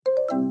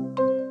Well,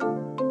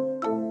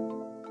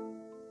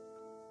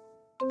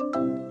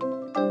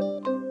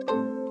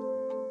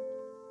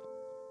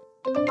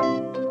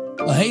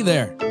 hey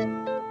there.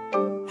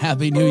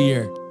 Happy New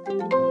Year.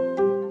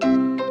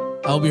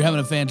 I hope you're having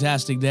a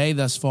fantastic day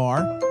thus far.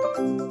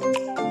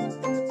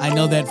 I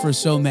know that for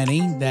so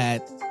many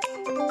that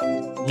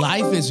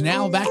life is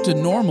now back to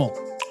normal.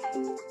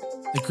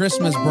 The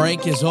Christmas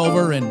break is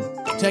over and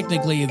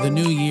technically the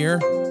new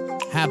year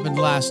happened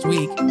last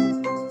week.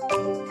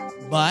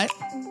 But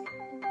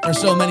for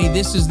so many,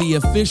 this is the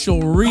official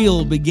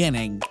real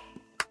beginning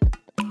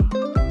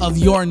of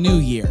your new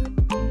year.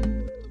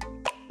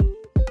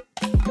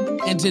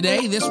 And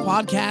today, this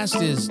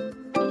podcast is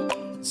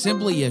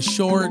simply a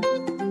short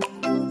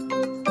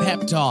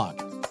pep talk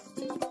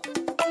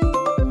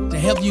to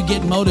help you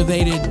get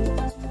motivated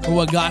for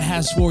what God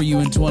has for you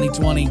in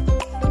 2020 and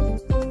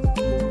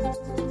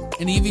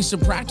to give you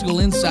some practical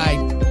insight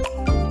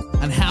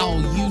on how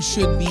you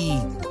should be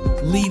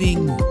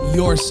leading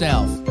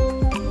yourself.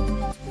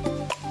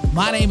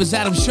 My name is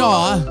Adam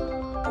Shaw,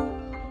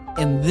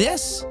 and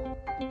this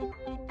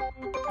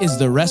is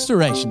The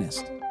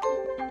Restorationist.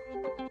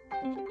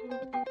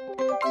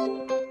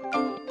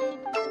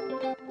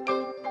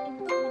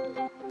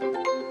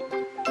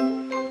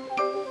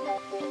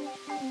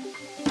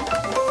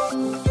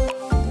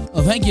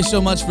 Well, thank you so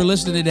much for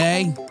listening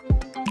today.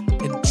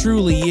 It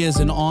truly is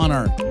an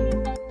honor.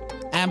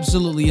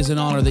 Absolutely is an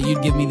honor that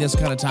you'd give me this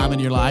kind of time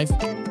in your life.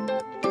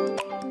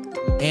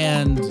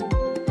 And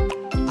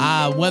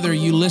whether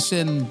you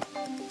listen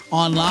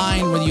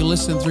online, whether you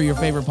listen through your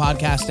favorite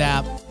podcast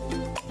app,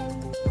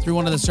 through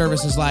one of the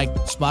services like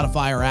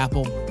Spotify or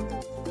Apple,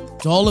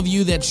 to all of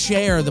you that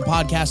share the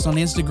podcast on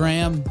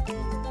Instagram,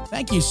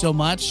 thank you so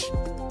much.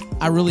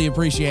 I really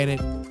appreciate it.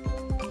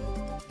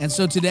 And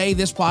so today,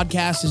 this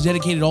podcast is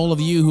dedicated to all of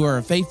you who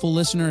are faithful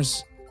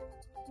listeners,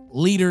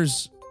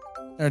 leaders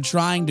that are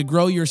trying to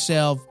grow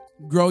yourself,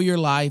 grow your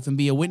life, and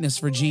be a witness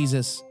for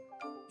Jesus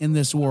in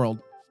this world.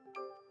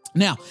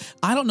 Now,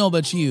 I don't know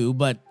about you,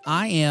 but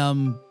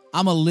I'm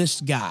a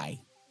list guy.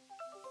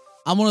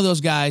 I'm one of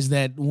those guys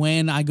that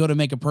when I go to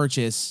make a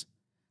purchase,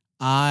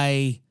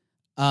 I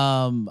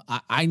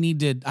need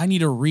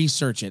to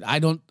research it. I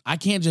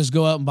can't just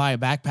go out and buy a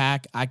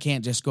backpack. I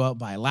can't just go out and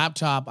buy a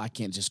laptop. I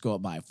can't just go out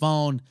and buy a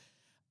phone.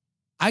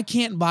 I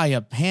can't buy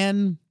a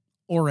pen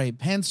or a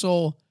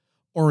pencil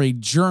or a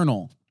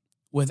journal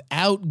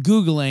without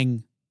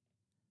Googling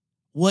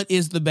what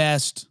is the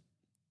best,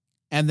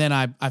 and then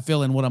I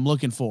fill in what I'm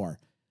looking for.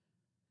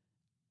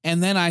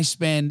 And then I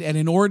spend an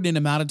inordinate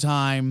amount of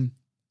time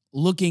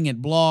looking at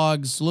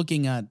blogs,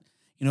 looking at,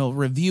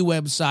 review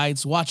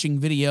websites, watching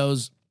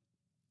videos,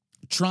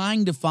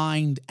 trying to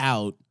find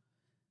out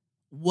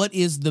what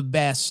is the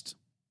best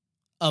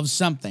of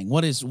something.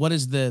 What is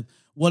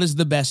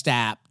the best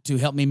app to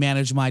help me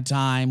manage my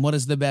time? What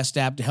is the best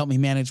app to help me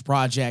manage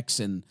projects?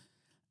 And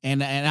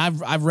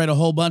I've read a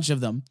whole bunch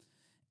of them,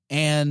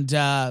 and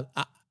I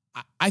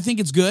think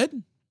it's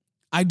good.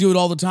 I do it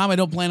all the time. I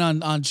don't plan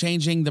on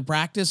changing the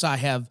practice.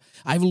 I've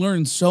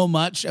learned so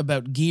much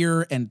about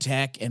gear and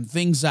tech and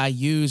things I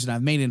use, and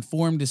I've made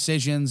informed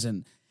decisions,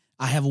 and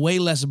I have way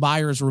less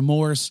buyer's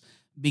remorse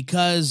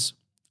because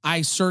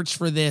I search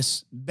for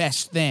this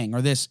best thing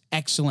or this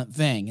excellent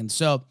thing. And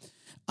so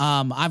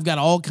I've got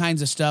all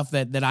kinds of stuff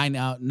that I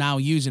now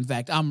use. In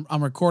fact, I'm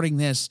recording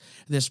this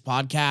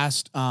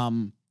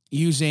podcast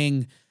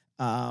using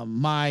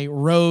my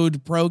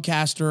Rode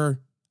Procaster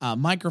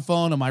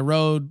microphone and my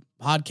Rode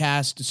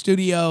podcast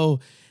studio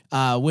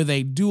with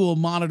a dual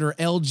monitor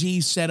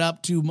LG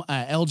setup, two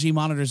LG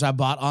monitors I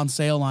bought on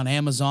sale on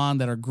Amazon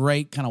that are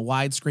great, kind of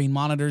widescreen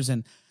monitors.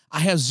 And I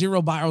have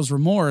zero buyer's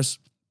remorse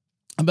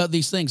about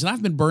these things. And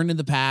I've been burned in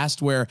the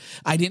past where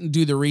I didn't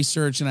do the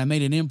research and I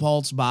made an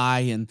impulse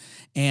buy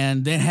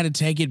and then had to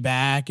take it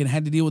back and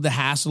had to deal with the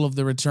hassle of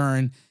the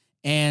return.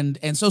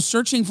 And so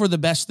searching for the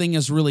best thing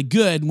is really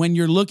good when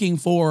you're looking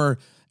for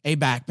a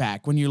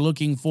backpack, when you're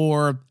looking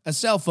for a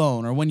cell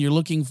phone, or when you're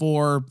looking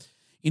for,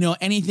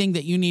 anything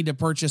that you need to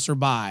purchase or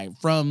buy,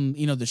 from,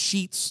 the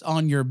sheets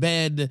on your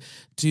bed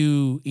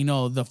to,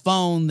 the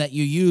phone that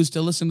you use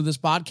to listen to this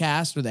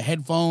podcast or the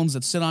headphones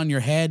that sit on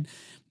your head.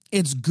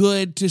 It's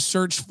good to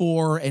search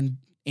for and,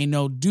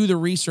 do the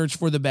research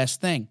for the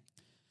best thing.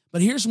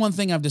 But here's one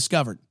thing I've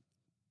discovered.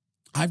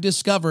 I've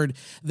discovered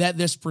that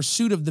this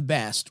pursuit of the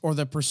best or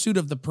the pursuit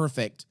of the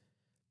perfect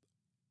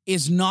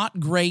is not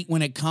great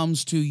when it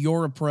comes to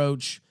your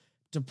approach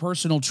to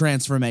personal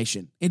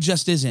transformation. It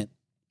just isn't.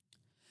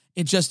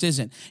 It just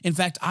isn't. In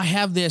fact, I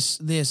have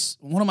this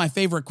one of my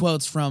favorite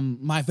quotes from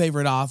my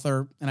favorite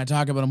author, and I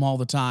talk about him all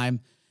the time,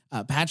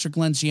 Patrick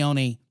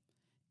Lencioni,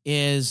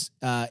 is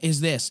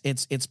this.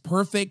 It's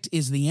perfect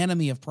is the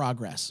enemy of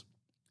progress.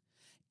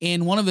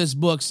 In one of his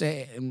books,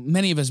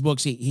 many of his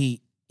books,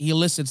 he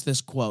elicits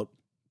this quote.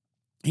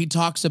 He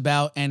talks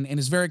about, and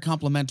is very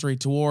complimentary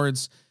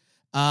towards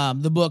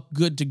the book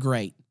Good to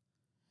Great,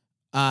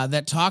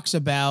 that talks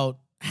about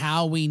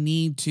how we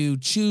need to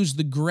choose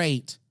the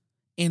great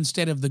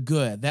instead of the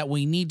good, that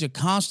we need to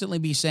constantly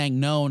be saying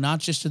no, not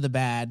just to the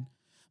bad,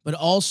 but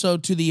also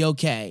to the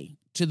okay,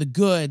 to the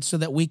good, so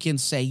that we can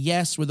say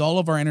yes with all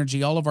of our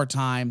energy, all of our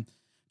time,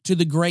 to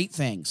the great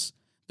things,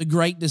 the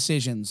great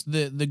decisions,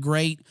 the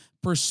great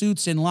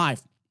pursuits in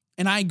life.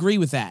 And I agree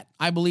with that.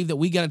 I believe that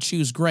we got to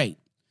choose great.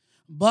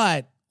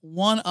 But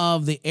one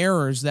of the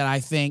errors that I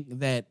think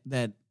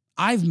that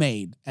I've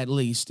made, at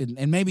least,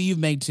 and maybe you've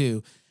made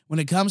too, when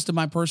it comes to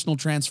my personal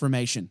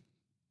transformation,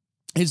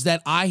 is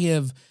that I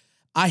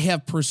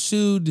have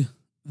pursued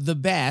the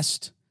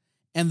best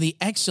and the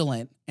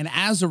excellent, and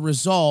as a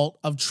result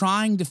of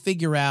trying to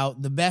figure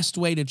out the best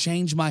way to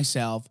change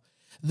myself,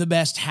 the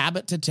best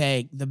habit to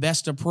take, the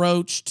best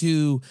approach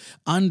to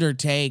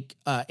undertake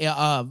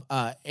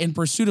in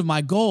pursuit of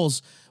my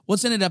goals,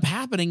 what's ended up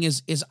happening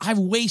is I've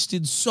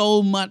wasted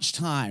so much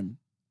time.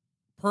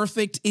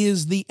 Perfect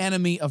is the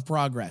enemy of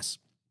progress.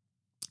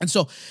 And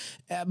so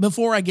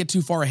before I get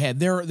too far ahead,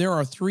 there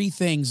are three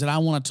things that I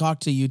want to talk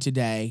to you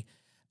today.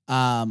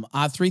 I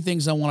have three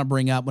things I want to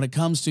bring up when it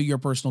comes to your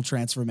personal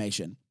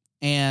transformation.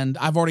 And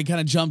I've already kind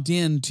of jumped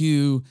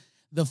into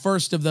the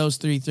first of those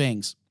three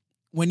things.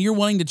 When you're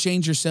wanting to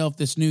change yourself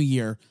this new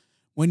year,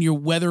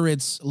 whether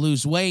it's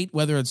lose weight,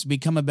 whether it's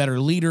become a better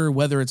leader,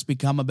 whether it's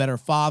become a better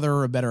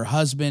father, a better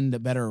husband, a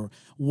better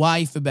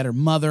wife, a better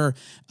mother,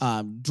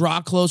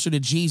 draw closer to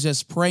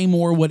Jesus, pray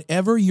more,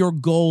 whatever your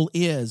goal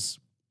is,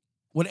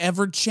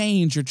 whatever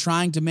change you're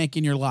trying to make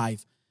in your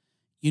life,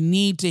 you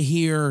need to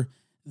hear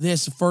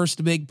this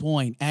first big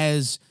point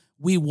as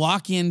we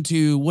walk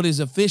into what is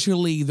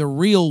officially the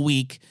real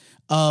week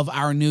of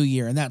our new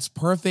year. And that's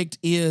perfect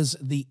is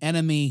the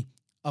enemy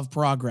of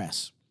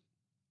progress.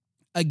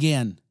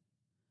 Again,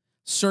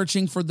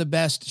 searching for the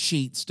best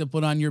sheets to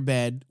put on your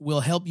bed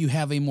will help you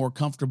have a more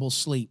comfortable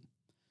sleep.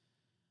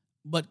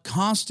 But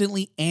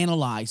constantly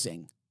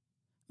analyzing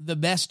the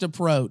best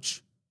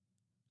approach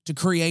to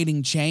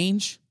creating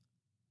change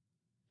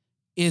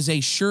is a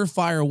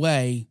surefire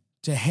way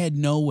to head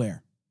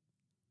nowhere.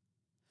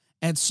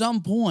 At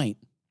some point,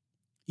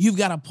 you've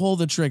got to pull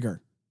the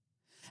trigger.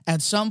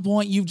 At some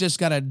point, you've just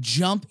got to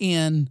jump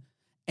in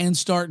and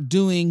start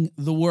doing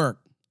the work.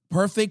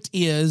 Perfect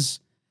is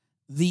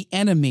the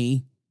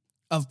enemy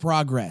of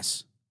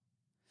progress.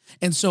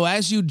 And so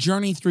as you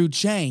journey through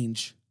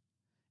change,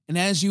 and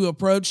as you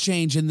approach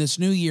change in this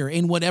new year,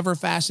 in whatever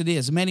facet it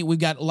is, we've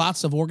got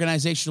lots of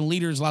organizational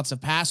leaders, lots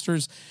of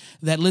pastors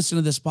that listen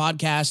to this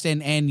podcast,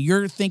 and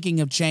you're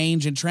thinking of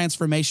change and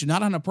transformation,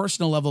 not on a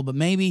personal level, but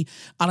maybe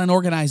on an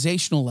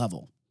organizational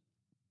level.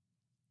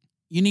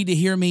 You need to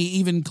hear me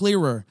even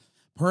clearer.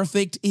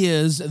 Perfect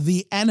is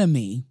the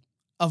enemy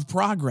of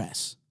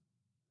progress.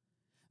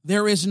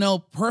 There is no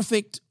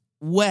perfect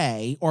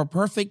way or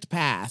perfect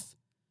path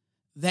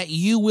that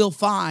you will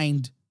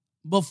find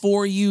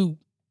before you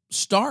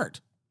start.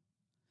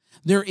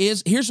 There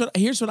is here's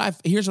what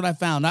I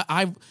found.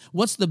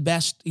 What's the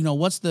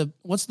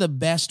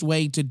best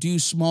way to do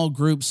small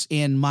groups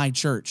in my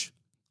church?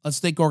 Let's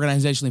think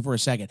organizationally for a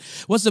second.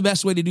 What's the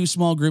best way to do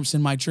small groups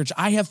in my church?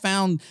 I have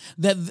found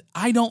that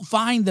I don't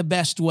find the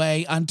best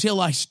way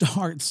until I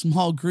start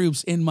small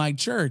groups in my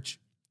church.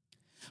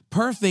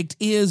 Perfect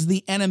is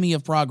the enemy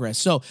of progress.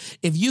 So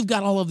if you've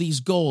got all of these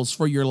goals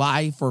for your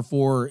life or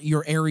for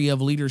your area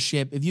of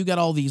leadership, if you've got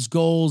all these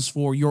goals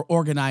for your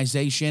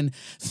organization,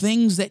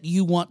 things that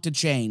you want to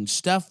change,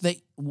 stuff that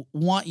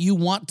you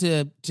want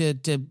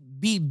to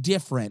be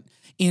different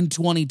in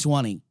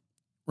 2020,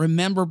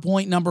 remember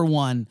point number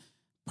one,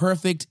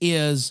 perfect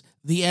is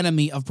the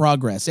enemy of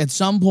progress. At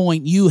some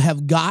point, you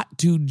have got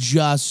to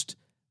just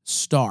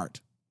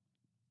start.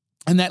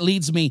 And that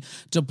leads me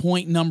to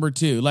point number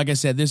two. Like I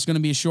said, this is going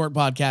to be a short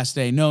podcast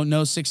today. No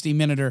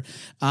 60-minuter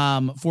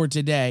for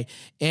today.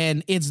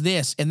 And it's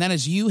this, and that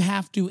is you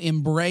have to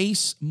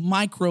embrace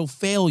micro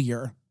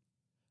failure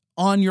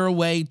on your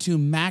way to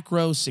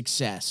macro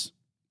success.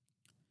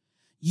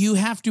 You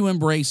have to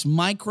embrace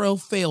micro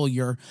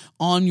failure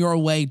on your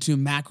way to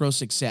macro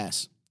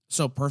success.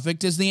 So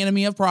perfect is the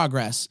enemy of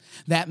progress.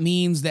 That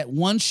means that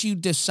once you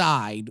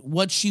decide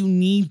what you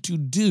need to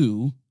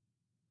do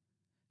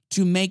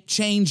to make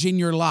change in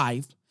your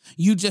life,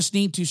 you just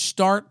need to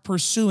start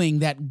pursuing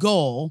that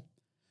goal,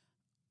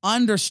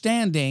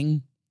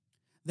 understanding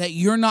that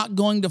you're not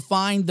going to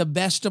find the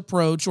best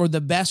approach or the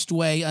best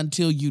way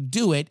until you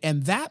do it,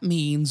 and that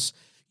means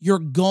you're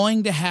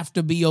going to have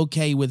to be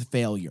okay with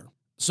failure.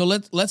 So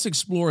let's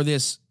explore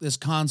this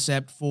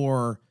concept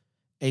for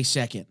a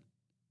second.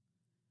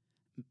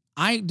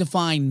 I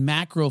define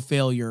macro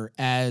failure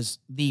as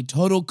the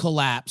total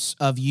collapse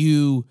of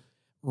you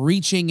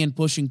reaching and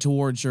pushing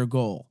towards your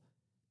goal.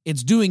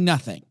 It's doing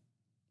nothing.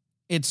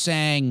 It's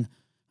saying,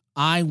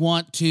 I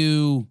want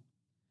to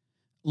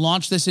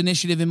launch this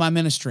initiative in my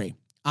ministry.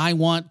 I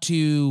want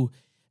to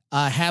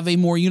have a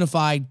more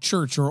unified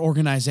church or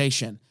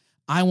organization.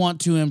 I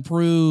want to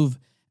improve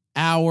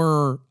I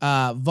want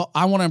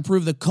to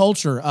improve the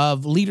culture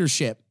of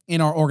leadership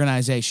in our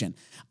organization.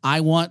 I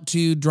want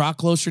to draw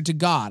closer to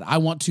God. I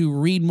want to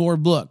read more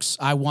books.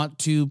 I want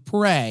to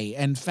pray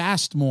and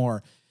fast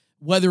more.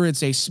 Whether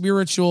it's a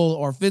spiritual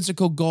or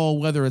physical goal,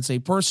 whether it's a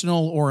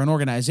personal or an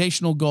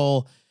organizational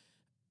goal,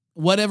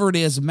 whatever it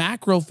is,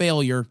 macro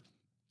failure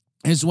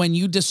is when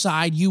you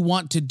decide you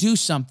want to do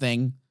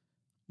something,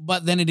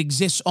 but then it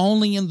exists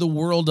only in the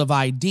world of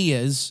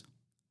ideas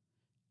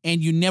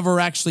and you never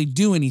actually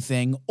do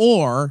anything,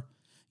 or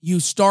you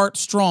start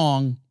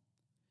strong,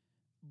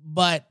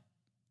 but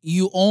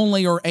you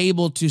only are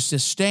able to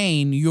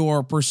sustain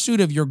your pursuit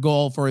of your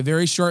goal for a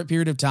very short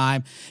period of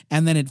time,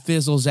 and then it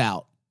fizzles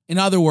out. In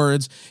other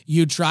words,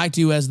 you try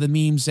to, as the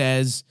meme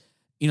says,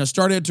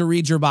 started to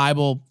read your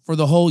Bible for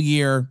the whole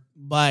year,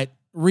 but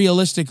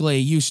realistically,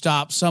 you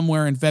stop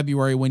somewhere in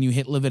February when you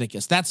hit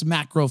Leviticus. That's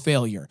macro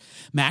failure.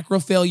 Macro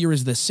failure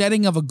is the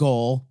setting of a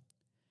goal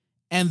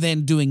and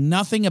then doing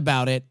nothing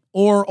about it,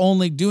 or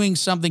only doing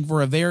something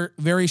for a very,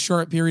 very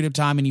short period of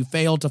time and you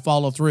fail to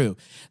follow through.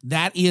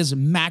 That is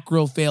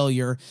macro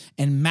failure,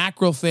 and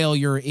macro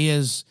failure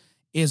is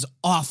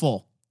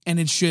awful, and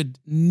it should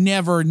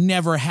never,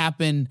 never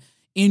happen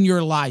in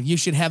your life. You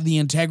should have the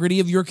integrity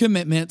of your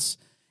commitments,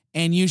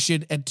 and you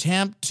should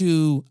attempt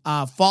to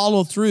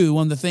follow through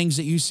on the things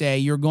that you say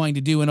you're going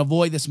to do and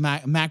avoid this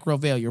macro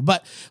failure.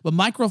 But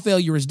micro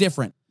failure is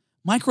different.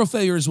 Micro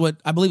failure is what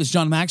I believe is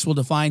John Maxwell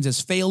defines as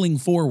failing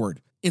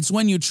forward. It's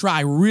when you try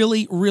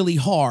really, really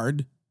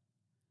hard,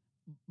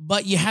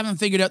 but you haven't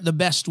figured out the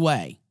best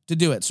way to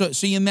do it. So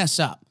you mess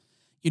up.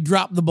 You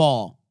drop the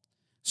ball.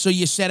 So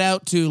you set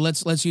out to,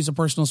 let's use a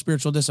personal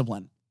spiritual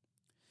discipline.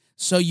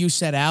 So you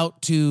set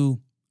out to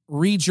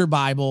read your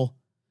Bible,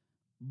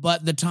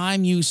 but the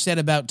time you set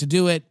about to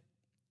do it,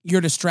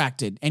 you're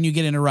distracted and you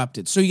get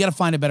interrupted. So you got to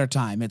find a better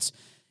time. It's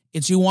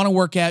you want to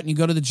work out and you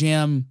go to the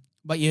gym,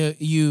 but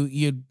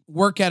you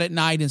work out at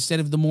night instead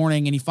of the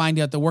morning, and you find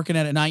out that working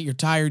out at night, you're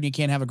tired and you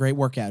can't have a great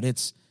workout.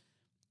 It's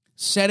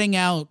setting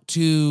out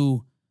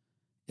to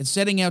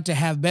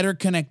have better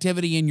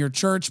connectivity in your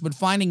church, but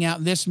finding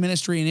out this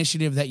ministry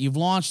initiative that you've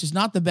launched is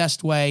not the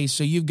best way.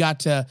 So you got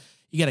to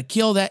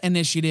kill that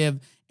initiative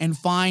and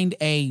find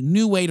a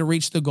new way to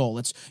reach the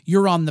goal.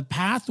 You're on the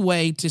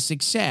pathway to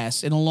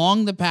success, and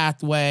along the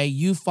pathway,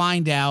 you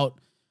find out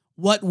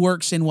what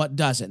works and what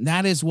doesn't.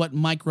 That is what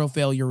micro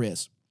failure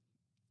is.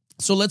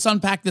 So let's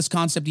unpack this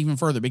concept even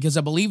further, because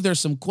I believe there's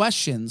some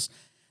questions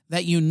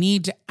that you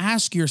need to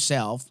ask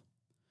yourself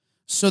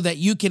so that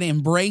you can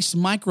embrace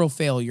micro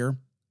failure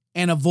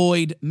and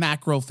avoid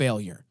macro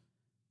failure.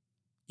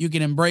 You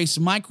can embrace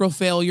micro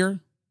failure,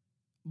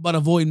 but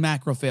avoid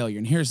macro failure.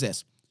 And here's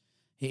this.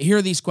 Here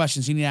are these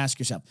questions you need to ask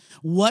yourself.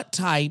 What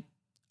type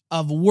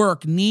of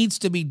work needs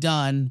to be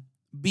done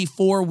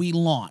before we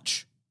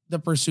launch the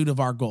pursuit of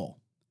our goal?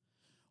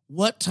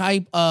 What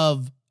type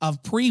of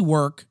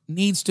pre-work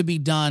needs to be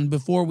done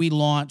before we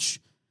launch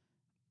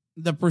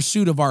the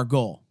pursuit of our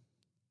goal?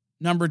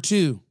 Number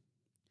 2,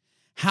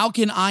 how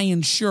can I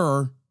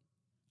ensure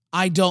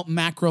I don't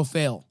macro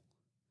fail?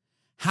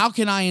 How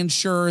can I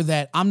ensure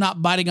that I'm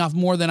not biting off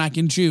more than I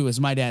can chew, as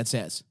my dad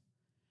says?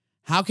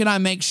 How can I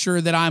make sure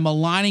that I'm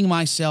aligning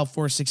myself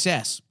for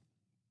success?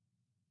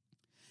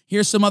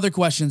 Here's some other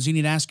questions you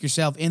need to ask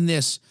yourself in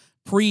this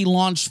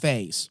pre-launch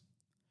phase.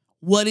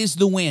 What is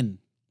the win?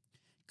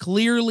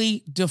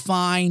 Clearly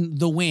define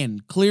the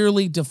win.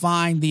 Clearly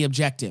define the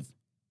objective.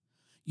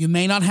 You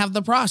may not have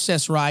the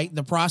process right.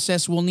 The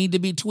process will need to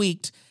be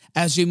tweaked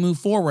as you move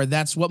forward.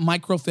 That's what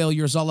micro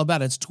failure is all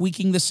about. It's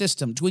tweaking the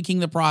system, tweaking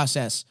the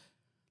process.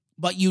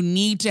 But you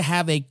need to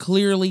have a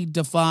clearly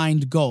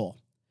defined goal.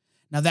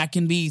 Now, that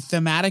can be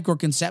thematic or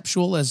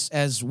conceptual,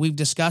 as we've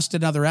discussed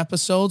in other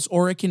episodes,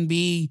 or it can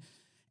be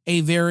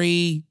a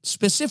very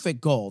specific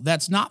goal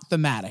that's not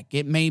thematic.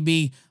 It may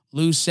be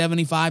lose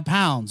 75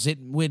 pounds. It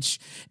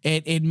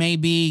may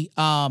be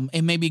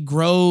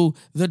grow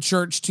the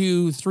church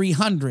to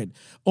 300,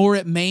 or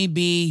it may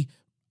be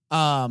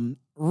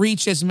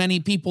reach as many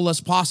people as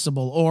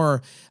possible,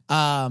 or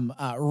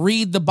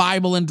read the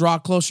Bible and draw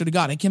closer to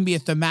God. It can be a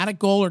thematic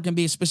goal or it can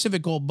be a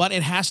specific goal, but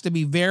it has to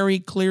be very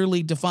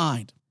clearly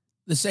defined.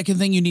 The second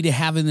thing you need to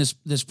have in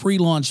this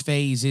pre-launch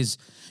phase is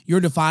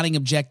you're defining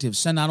objectives.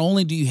 So not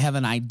only do you have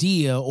an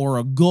idea or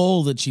a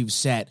goal that you've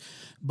set,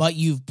 but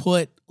you've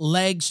put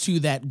legs to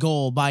that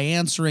goal by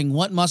answering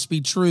what must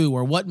be true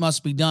or what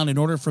must be done in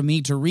order for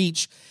me to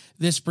reach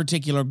this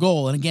particular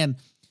goal. And again,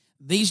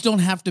 these don't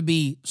have to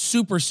be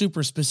super,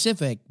 super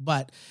specific,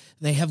 but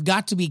they have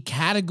got to be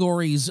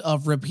categories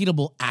of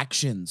repeatable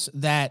actions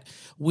that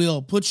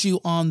will put you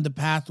on the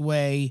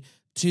pathway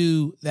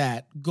to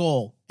that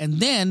goal. And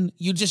then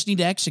you just need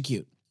to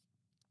execute.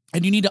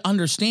 And you need to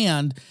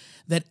understand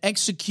that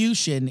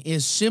execution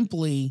is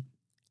simply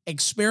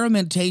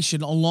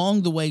experimentation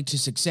along the way to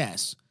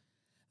success.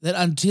 That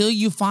until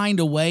you find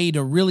a way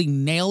to really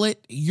nail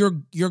it,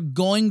 you're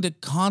going to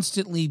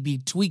constantly be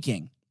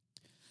tweaking.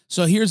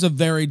 So here's a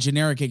very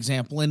generic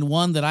example, and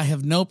one that I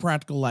have no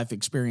practical life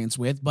experience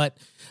with, but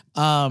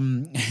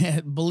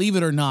believe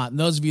it or not,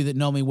 those of you that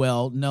know me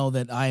well know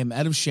that I am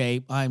out of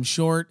shape, I'm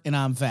short, and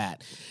I'm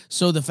fat.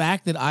 So the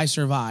fact that I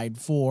survived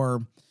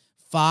for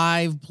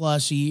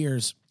 5+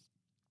 years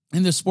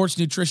in the sports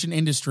nutrition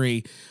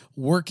industry,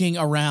 working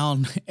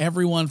around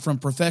everyone from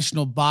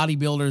professional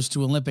bodybuilders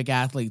to Olympic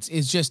athletes,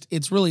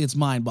 it's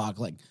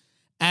mind-boggling.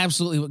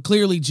 Absolutely.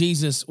 Clearly,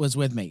 Jesus was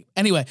with me.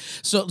 Anyway,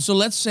 so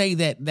let's say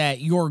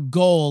that your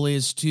goal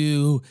is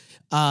to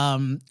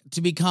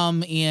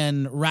become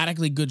in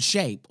radically good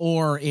shape,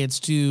 or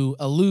it's to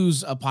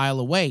lose a pile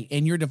of weight,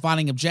 and your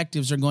defining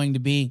objectives are going to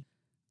be,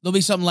 there'll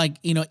be something like,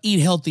 eat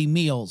healthy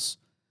meals,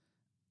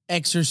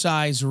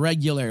 exercise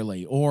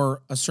regularly,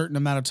 or a certain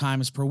amount of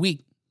times per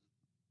week.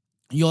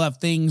 You'll have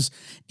things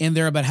in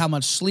there about how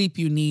much sleep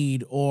you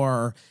need,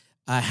 or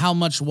how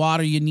much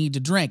water you need to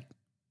drink.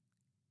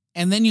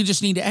 And then you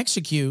just need to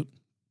execute.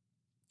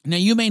 Now,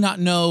 you may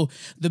not know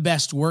the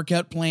best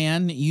workout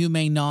plan.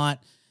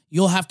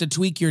 You'll have to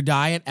tweak your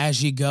diet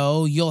as you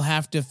go. You'll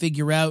have to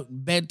figure out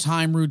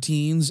bedtime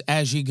routines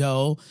as you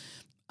go.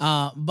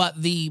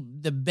 But the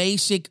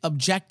basic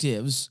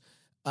objectives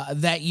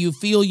that you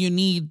feel you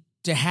need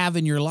to have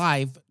in your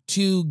life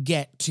to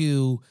get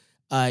to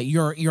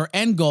your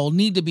end goal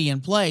need to be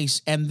in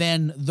place. And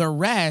then the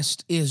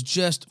rest is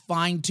just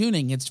fine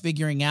tuning. It's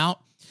figuring out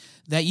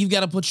that you've got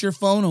to put your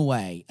phone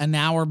away an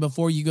hour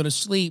before you go to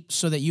sleep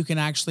so that you can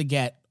actually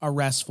get a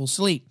restful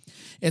sleep.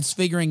 It's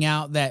figuring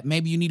out that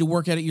maybe you need to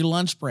work out at your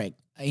lunch break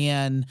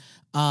and,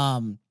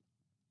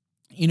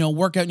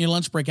 work out in your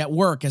lunch break at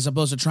work as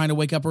opposed to trying to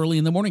wake up early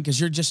in the morning because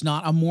you're just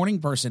not a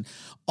morning person.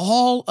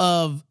 All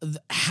of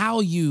how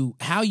you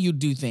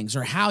do things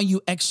or how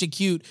you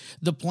execute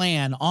the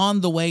plan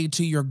on the way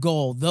to your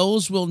goal,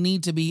 those will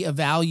need to be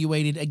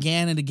evaluated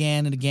again and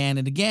again and again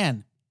and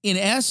again. In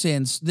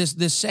essence,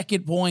 this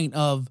second point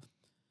of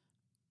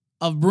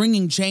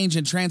bringing change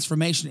and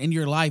transformation in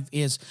your life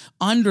is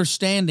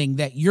understanding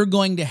that you're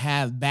going to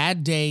have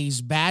bad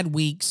days, bad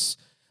weeks,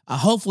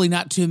 hopefully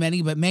not too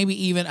many, but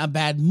maybe even a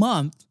bad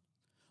month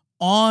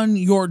on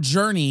your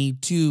journey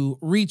to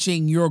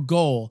reaching your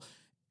goal.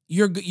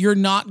 You're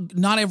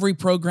not every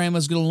program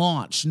is going to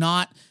launch.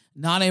 Not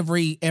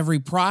every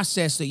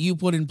process that you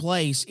put in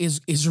place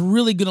is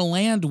really going to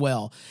land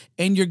well,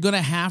 and you're going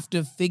to have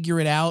to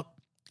figure it out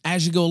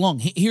as you go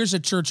along. Here's a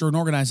church or an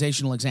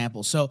organizational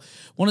example. So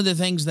one of the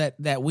things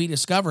that we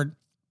is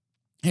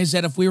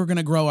that if we were going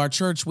to grow our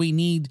church, we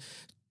need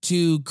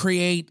to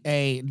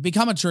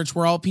become a church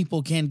where all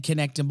people can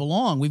connect and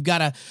belong. We've got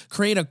to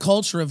create a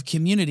culture of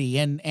community.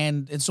 And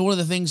it's one of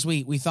the things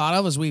we thought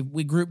of as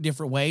we grouped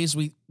different ways.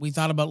 We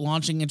thought about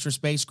launching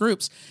interest-based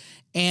groups.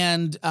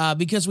 And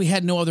because we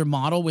had no other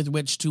model with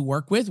which to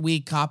work with, we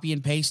copy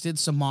and pasted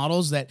some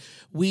models that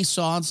we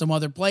saw in some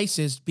other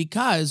places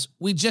because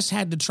we just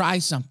had to try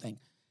something.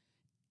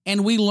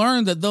 And we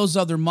learned that those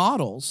other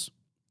models,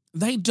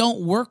 they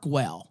don't work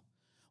well.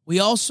 We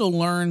also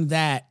learned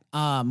that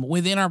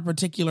within our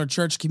particular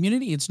church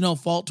community, it's no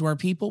fault to our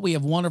people. We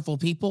have wonderful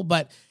people,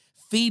 but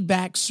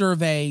feedback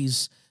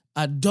surveys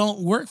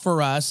don't work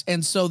for us.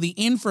 And so the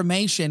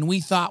information we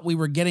thought we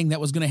were getting that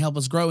was going to help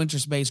us grow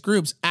interest-based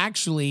groups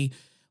actually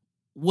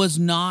was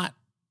not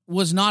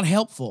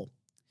helpful.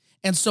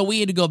 And so we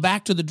had to go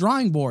back to the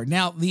drawing board.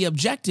 Now, the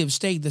objective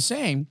stayed the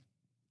same,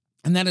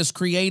 and that is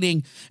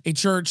creating a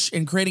church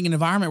and creating an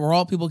environment where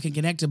all people can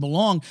connect and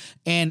belong.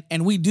 And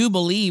we do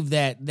believe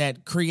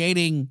that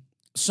creating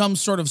some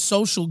sort of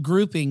social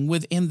grouping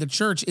within the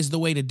church is the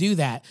way to do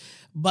that.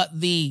 But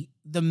the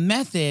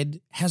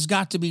method has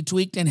got to be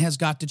tweaked and has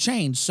got to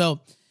change.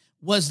 So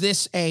was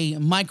this a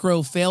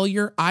micro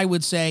failure? I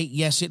would say,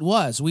 yes, it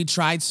was. We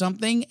tried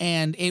something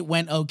and it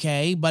went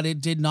okay, but it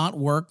did not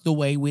work the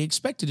way we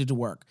expected it to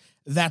work.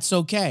 That's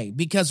okay,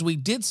 because we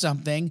did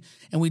something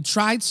and we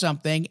tried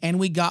something and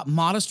we got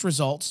modest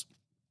results.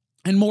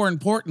 And more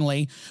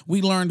importantly,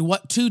 we learned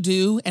what to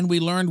do and we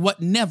learned what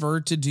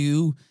never to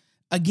do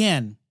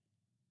again.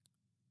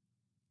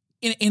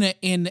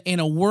 In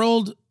a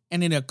world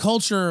and in a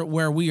culture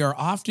where we are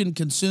often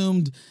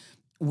consumed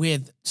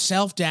with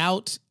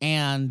self-doubt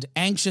and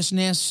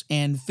anxiousness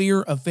and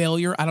fear of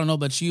failure. I don't know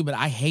about you, but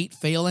I hate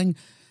failing.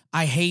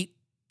 I hate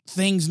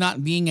things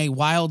not being a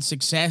wild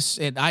success.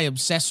 I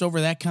obsess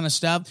over that kind of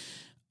stuff.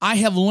 I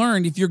have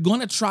learned if you're going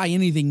to try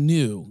anything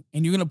new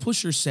and you're going to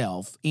push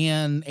yourself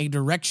in a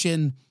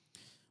direction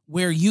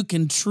where you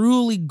can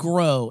truly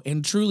grow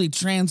and truly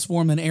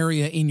transform an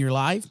area in your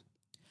life,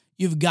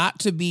 you've got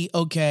to be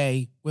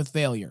okay with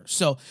failure.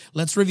 So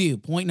let's review.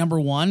 Point number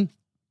 1,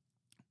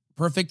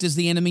 perfect is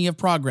the enemy of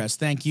progress.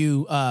 Thank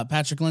you,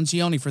 Patrick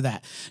Lencioni, for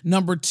that.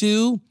 Number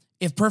 2,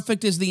 if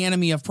perfect is the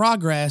enemy of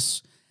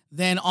progress,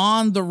 then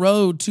on the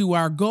road to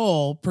our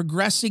goal,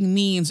 progressing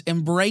means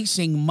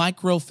embracing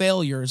micro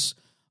failures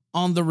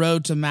on the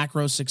road to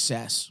macro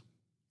success.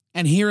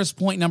 And here is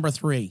point number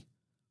 3.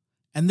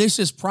 And this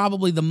is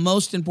probably the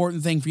most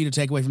important thing for you to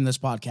take away from this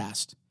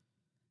podcast.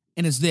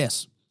 And it's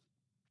this.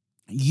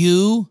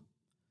 You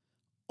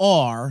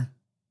are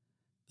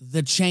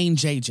the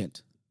change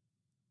agent.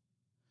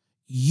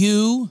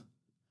 You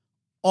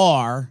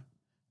are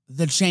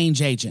the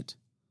change agent.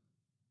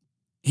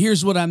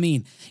 Here's what I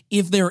mean.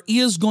 If there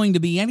is going to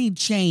be any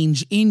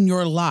change in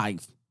your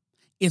life,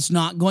 it's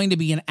not going to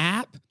be an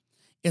app.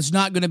 It's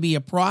not going to be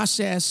a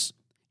process.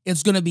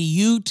 It's going to be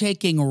you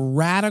taking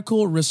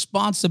radical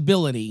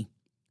responsibility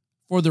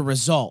for the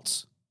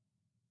results.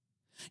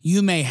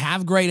 You may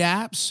have great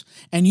apps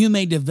and you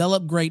may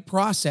develop great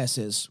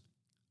processes,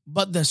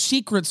 but the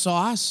secret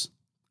sauce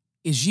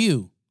is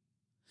you.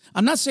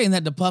 I'm not saying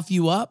that to puff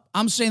you up.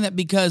 I'm saying that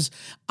because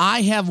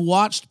I have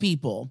watched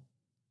people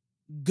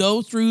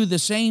go through the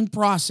same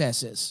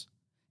processes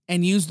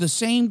and use the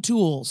same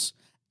tools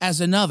as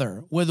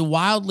another with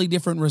wildly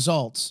different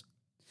results.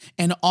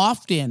 And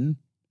often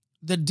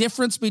the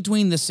difference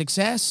between the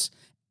success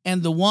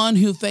and the one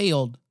who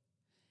failed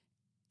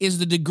is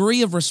the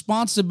degree of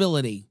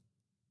responsibility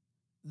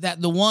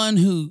that the one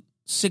who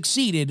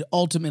succeeded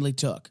ultimately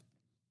took.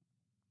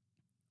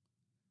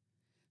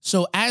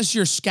 So as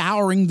you're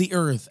scouring the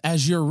earth,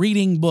 as you're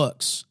reading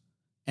books,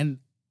 and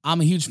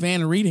I'm a huge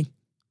fan of reading.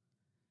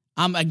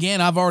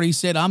 I've already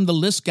said I'm the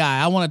list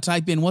guy. I want to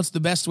type in what's the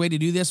best way to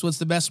do this, what's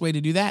the best way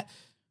to do that.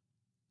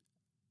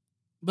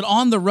 But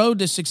on the road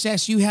to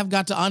success, you have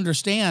got to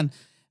understand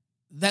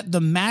that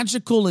the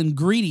magical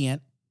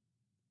ingredient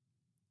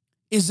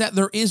is that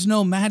there is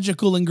no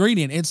magical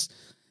ingredient. It's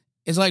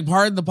like,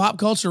 pardon the pop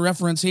culture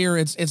reference here,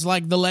 it's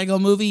like the Lego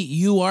movie,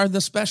 you are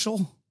the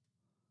special.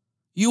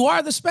 You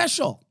are the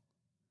special.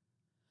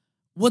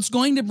 What's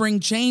going to bring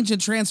change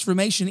and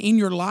transformation in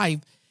your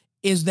life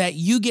is that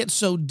you get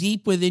so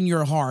deep within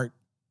your heart.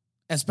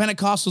 As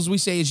Pentecostals, we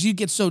say, is you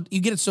get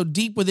it so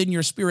deep within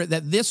your spirit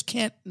that this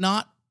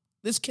cannot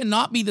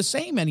be the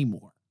same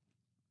anymore.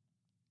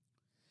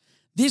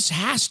 This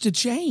has to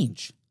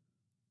change.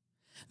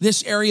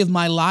 This area of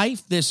my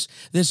life, this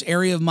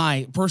area of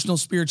my personal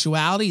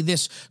spirituality,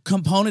 this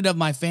component of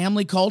my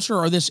family culture,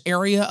 or this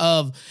area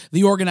of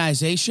the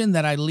organization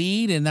that I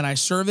lead and that I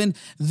serve in,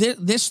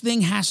 this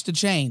thing has to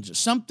change.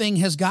 Something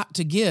has got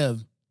to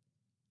give.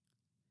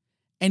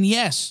 And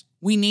yes,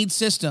 we need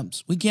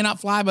systems. We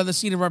cannot fly by the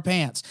seat of our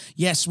pants.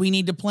 Yes, we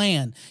need to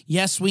plan.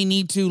 Yes, we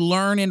need to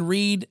learn and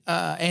read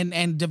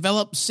and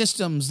develop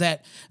systems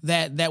that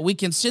we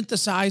can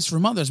synthesize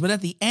from others. But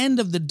at the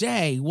end of the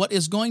day, what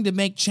is going to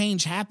make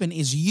change happen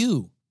is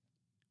you.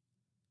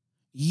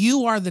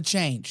 You are the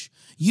change.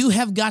 You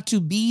have got to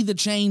be the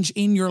change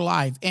in your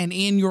life and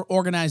in your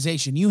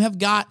organization. You've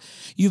got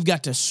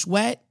to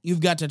sweat.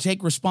 You've got to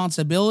take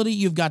responsibility.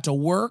 You've got to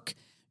work.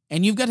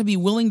 And you've got to be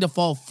willing to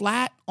fall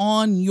flat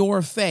on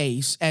your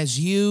face as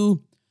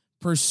you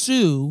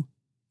pursue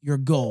your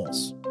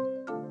goals.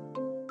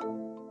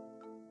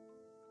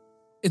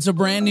 It's a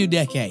brand new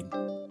decade.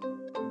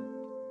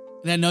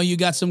 And I know you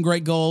got some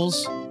great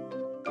goals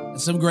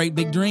and some great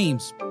big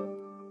dreams.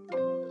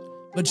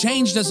 But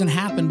change doesn't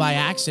happen by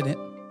accident.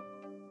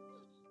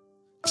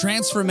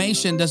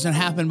 Transformation doesn't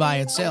happen by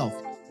itself.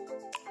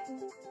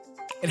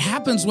 It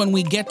happens when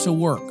we get to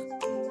work.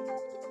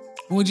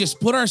 When we just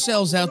put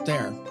ourselves out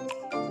there.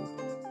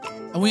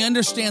 And we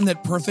understand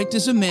that perfect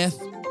is a myth,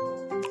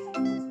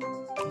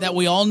 that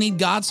we all need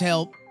God's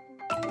help,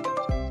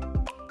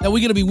 that we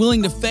got to be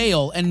willing to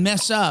fail and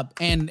mess up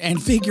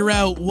and figure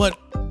out what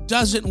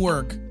doesn't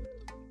work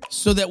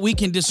so that we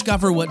can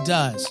discover what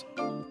does.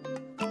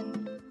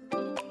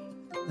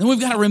 Then we've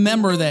got to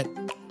remember that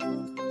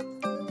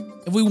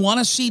if we want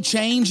to see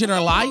change in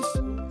our life,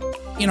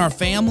 in our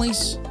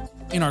families,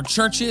 in our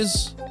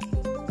churches,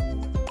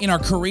 in our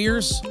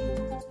careers,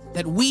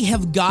 that we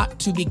have got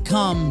to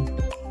become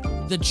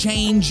the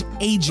change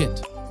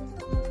agent.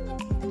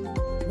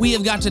 We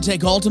have got to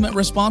take ultimate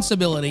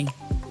responsibility.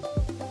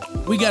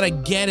 We got to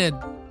get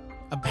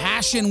a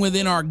passion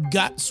within our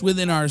guts,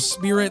 within our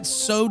spirits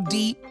so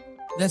deep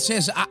that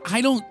says, I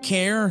don't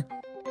care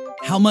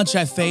how much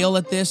I fail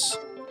at this.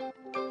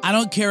 I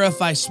don't care if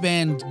I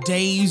spend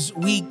days,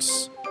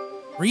 weeks,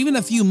 or even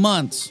a few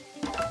months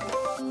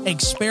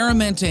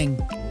experimenting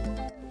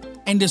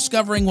and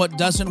discovering what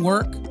doesn't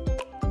work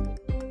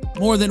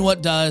more than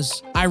what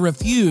does. I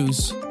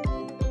refuse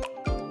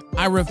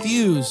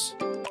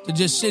to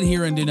just sit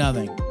here and do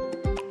nothing.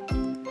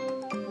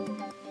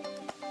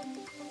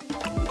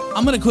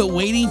 I'm going to quit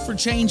waiting for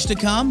change to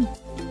come,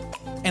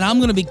 and I'm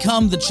going to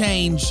become the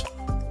change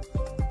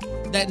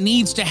that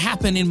needs to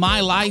happen in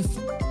my life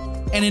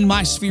and in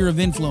my sphere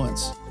of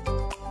influence.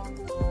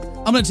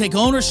 I'm going to take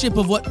ownership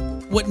of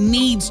what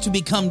needs to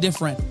become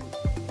different.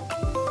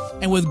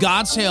 And with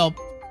God's help,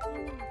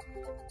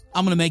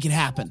 I'm going to make it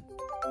happen.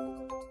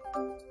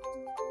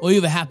 Well, you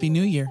have a happy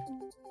new year.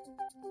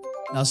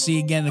 I'll see you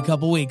again in a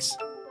couple weeks.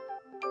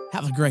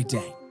 Have a great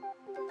day.